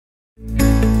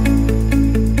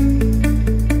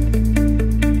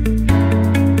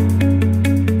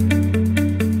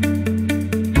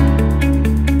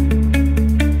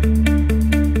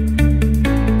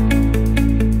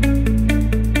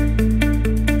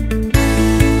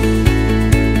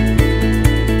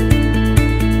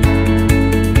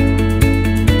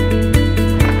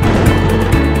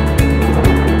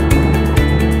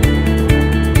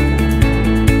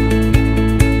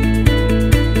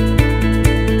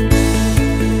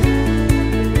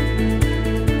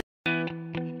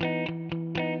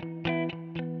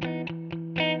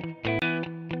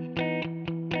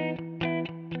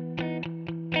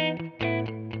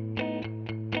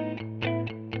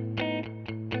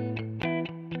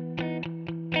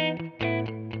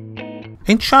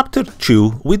In Chapter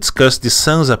 2, we discussed the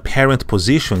Sun's apparent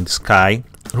position in the sky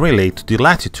related to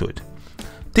latitude.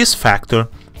 This factor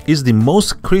is the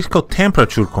most critical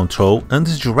temperature control and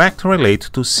is directly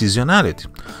related to seasonality.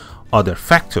 Other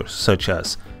factors such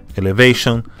as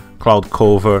elevation, cloud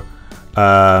cover,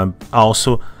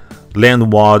 also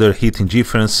land-water heat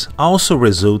difference also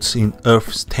results in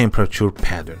Earth's temperature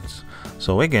patterns.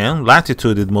 So again,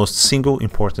 latitude is the most single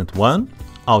important one,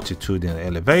 altitude and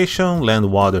elevation,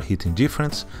 land-water heat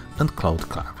difference, and cloud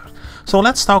cover. So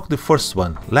let's talk the first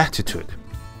one, latitude.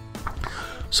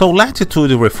 So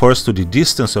latitude refers to the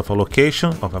distance of a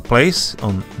location of a place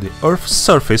on the Earth's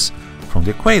surface from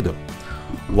the equator,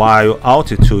 while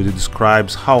altitude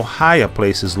describes how high a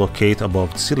place is located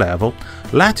above sea level.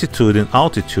 Latitude and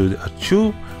altitude are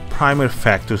two primary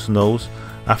factors known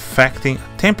affecting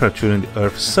temperature in the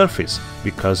Earth's surface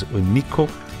because of unequal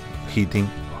heating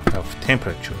of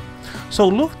temperature. So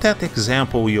look at the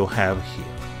example you have here.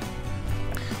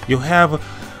 You have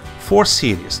 4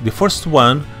 cities. The first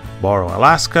one, Boreal,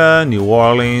 Alaska, New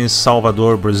Orleans,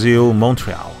 Salvador, Brazil,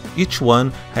 Montreal. Each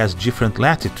one has different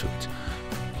latitude.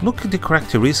 Look at the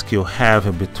characteristic you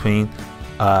have between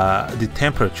the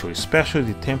temperature,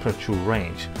 especially the temperature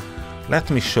range. Let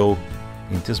me show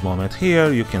in this moment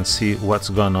here. You can see what's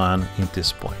going on in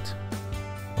this point.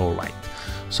 Alright,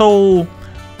 so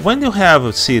when you have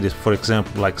a city, for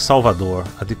example, like Salvador,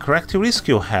 the characteristic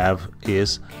you have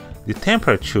is the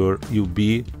temperature will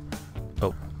be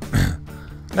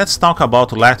let's talk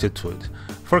about latitude.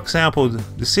 For example,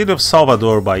 the city of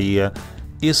Salvador, Bahia,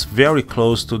 is very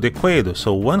close to the equator.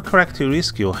 So one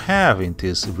characteristic you have in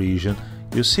this region,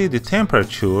 you see the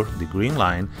temperature, the green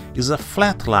line, is a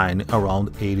flat line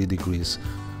around 80 degrees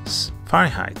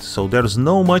Fahrenheit. So there's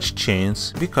no much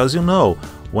change because you know,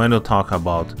 when you talk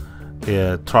about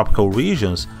tropical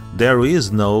regions, there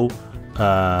is no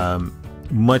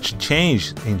much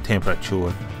change in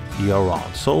temperature year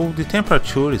round, so the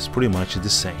temperature is pretty much the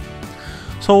same.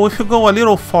 So if you go a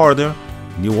little further,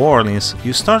 New Orleans,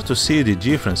 you start to see the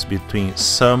difference between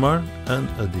summer and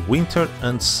the winter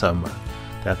and summer.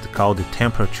 That's called the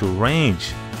temperature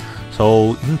range.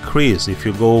 So increase. If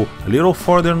you go a little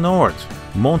further north,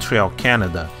 Montreal,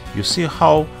 Canada, you see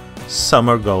how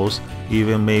summer goes,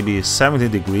 even maybe 70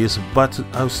 degrees, but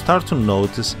I'll start to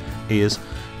notice is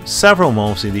several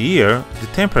months in the year, the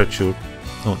temperature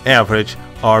on average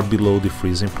are below the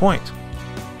freezing point.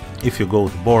 If you go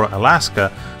to Boreal,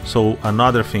 Alaska, so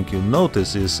another thing you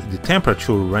notice is the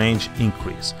temperature range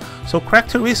increase. So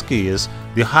characteristic is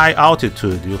the high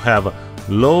altitude, you have a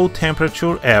low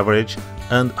temperature average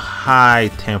and high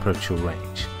temperature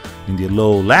range. In the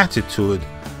low latitude,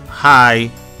 high,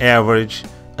 average,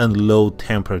 and low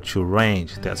temperature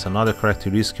range. That's another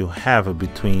characteristic you have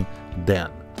between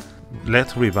them.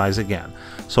 Let's revise again.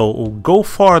 So go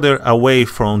further away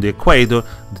from the equator,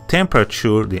 the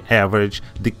temperature, the average,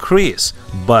 decrease,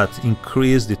 but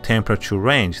increase the temperature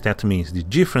range. That means the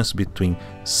difference between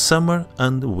summer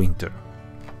and winter.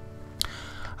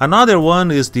 Another one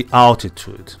is the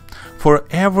altitude. For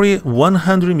every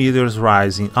 100 meters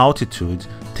rise in altitude,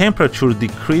 temperature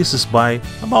decreases by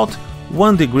about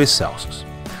 1 degree Celsius.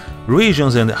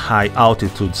 Regions in high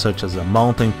altitude, such as a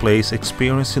mountain place,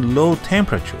 experience low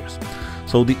temperatures.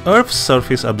 So the Earth's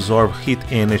surface absorbs heat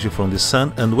energy from the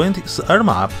sun, and when it's warmed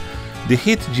up, the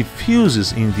heat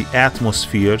diffuses in the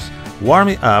atmosphere,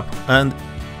 warming up and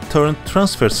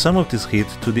transfers some of this heat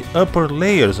to the upper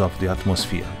layers of the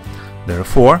atmosphere.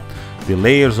 Therefore, the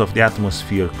layers of the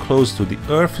atmosphere close to the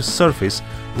Earth's surface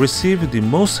receive the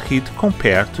most heat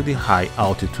compared to the high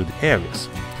altitude areas.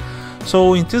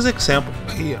 So in this example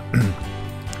here,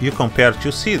 you compare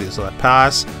two cities, La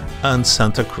Paz and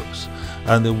Santa Cruz.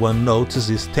 And the one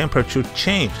notices temperature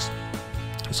changes.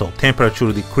 So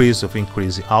temperature decrease of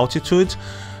increasing altitude,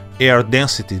 air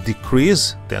density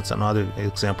decrease, that's another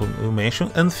example we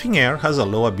mentioned, and thin air has a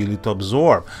low ability to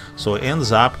absorb. So it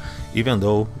ends up, even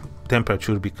though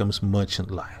temperature becomes much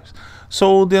lighter.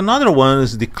 So the another one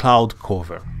is the cloud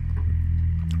cover.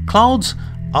 Clouds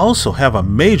also have a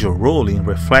major role in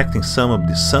reflecting some of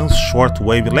the sun's short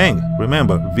wavelength,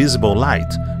 remember, visible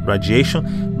light,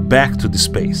 radiation, back to the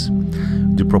space.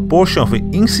 The proportion of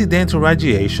incidental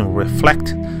radiation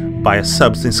reflected by a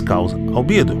substance called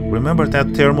albedo. Remember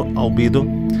that term, albedo?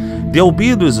 The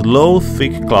albedo is low,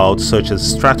 thick clouds such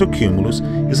as stratocumulus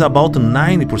is about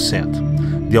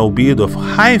 90%. The albedo of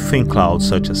high, thin clouds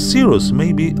such as cirrus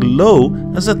may be low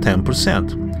as a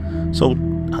 10%. So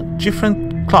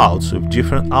different clouds with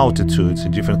different altitudes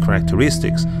and different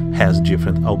characteristics has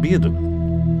different albedo.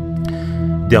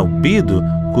 The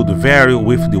albedo could vary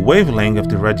with the wavelength of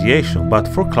the radiation, but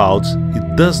for clouds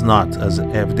it does not, as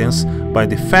evidenced by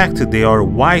the fact that they are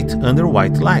white under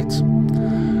white light.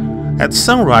 At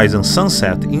sunrise and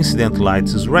sunset, incident light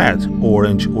is red,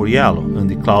 orange or yellow, and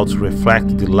the clouds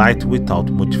reflect the light without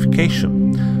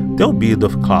modification. The albedo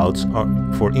of clouds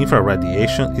for infrared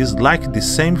radiation is like the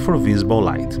same for visible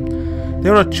light.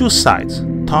 There are two sides,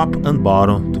 top and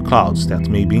bottom, to clouds that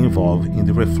may be involved in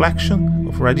the reflection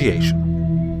of radiation.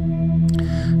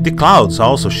 The clouds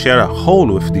also share a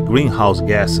hole with the greenhouse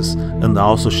gases and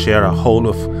also share a hole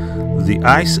with the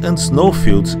ice and snow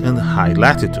fields in high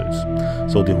latitudes.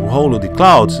 So the hole of the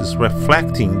clouds is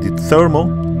reflecting the thermal,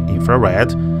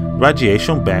 infrared,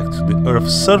 radiation back to the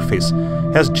Earth's surface,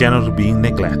 has generally been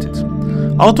neglected.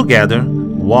 Altogether,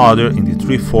 water in the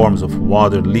three forms of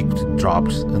water, liquid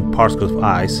drops, and particles of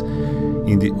ice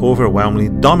in the overwhelmingly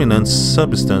dominant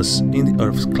substance in the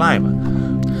Earth's climate.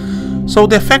 So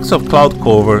the effects of cloud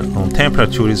cover on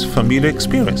temperature is a familiar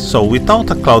experience. So without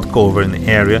a cloud cover in the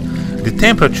area, the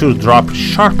temperature drops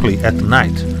sharply at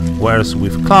night, whereas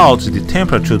with clouds the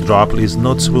temperature drop is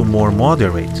noticeably more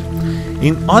moderate.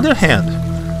 In other hand,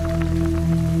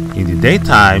 in the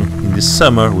daytime, in the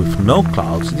summer with no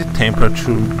clouds, the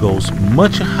temperature goes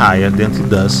much higher than it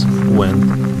does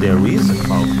when there is a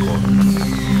cloud cover.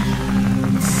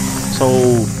 So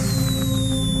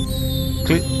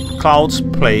clouds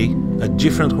play a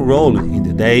different role in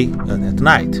the day and at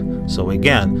night. So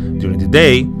again, during the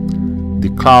day, the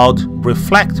cloud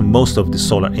reflects most of the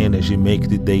solar energy, make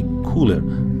the day cooler.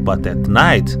 But at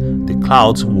night, the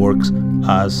clouds work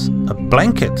as a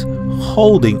blanket,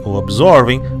 holding or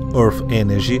absorbing Earth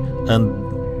energy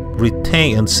and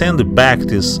retain and send back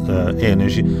this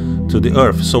energy to the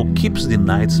Earth, so keeps the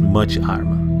nights much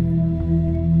warmer.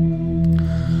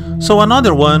 So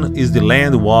another one is the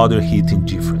land-water heating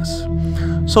difference.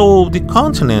 So the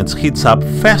continents heats up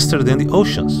faster than the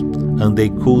oceans, and they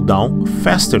cool down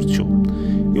faster too.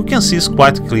 You can see it's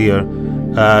quite clear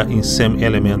in some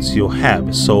elements you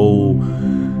have. So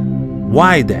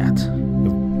why that?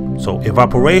 So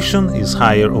evaporation is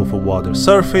higher over water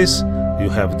surface, you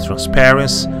have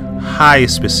transparency, high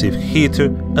specific heat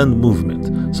and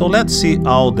movement. So let's see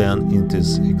all then in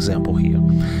this example here.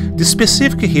 The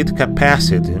specific heat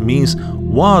capacity means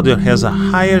water has a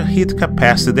higher heat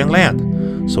capacity than land.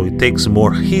 So it takes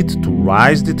more heat to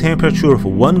rise the temperature of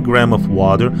 1 gram of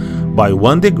water by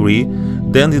 1 degree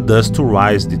than it does to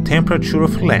rise the temperature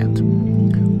of land.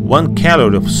 1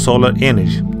 calorie of solar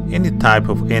energy, any type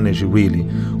of energy really,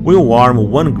 will warm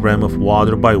 1 gram of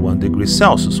water by 1 degree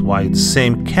Celsius, while the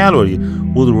same calorie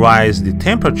would rise the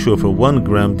temperature of 1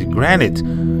 gram of granite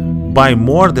by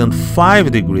more than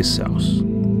 5 degrees Celsius.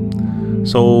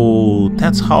 So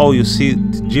that's how you see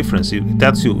the difference.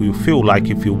 You feel like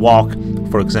if you walk,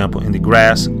 for example, in the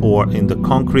grass or in the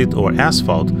concrete or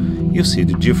asphalt, you see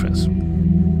the difference.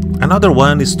 Another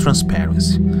one is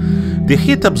transparency. The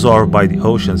heat absorbed by the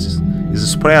oceans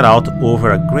is spread out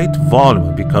over a great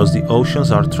volume because the oceans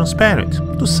are transparent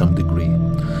to some degree.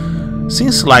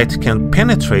 Since light can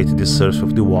penetrate the surface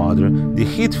of the water, the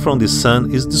heat from the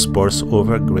sun is dispersed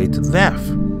over a great depth.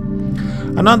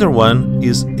 Another one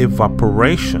is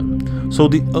evaporation. So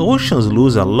the oceans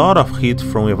lose a lot of heat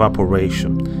from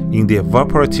evaporation in the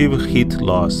evaporative heat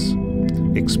loss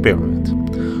experiment.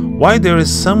 While there is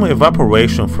some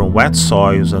evaporation from wet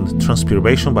soils and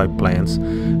transpiration by plants,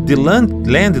 the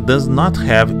land does not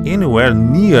have anywhere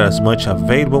near as much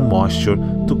available moisture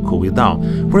to cool it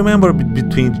down. Remember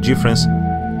between the difference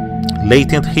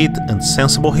latent heat and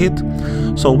sensible heat?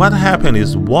 So what happens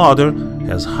is water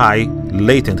has high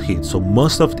latent heat, so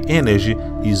most of the energy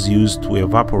is used to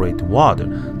evaporate water.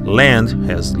 Land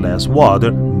has less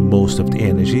water, most of the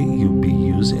energy will be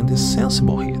used in the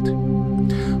sensible heat.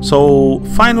 So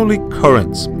finally,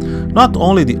 currents. Not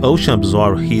only the ocean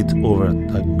absorbs heat over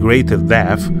a greater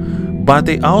depth, but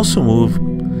they also move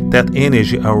that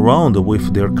energy around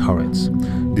with their currents.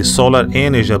 The solar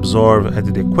energy absorbed at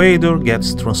the equator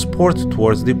gets transported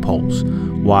towards the poles,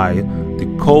 while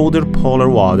the colder polar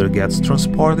water gets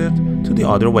transported to the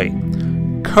other way.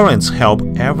 Currents help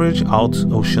average out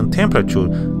ocean temperature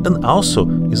and also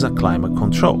is a climate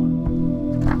control.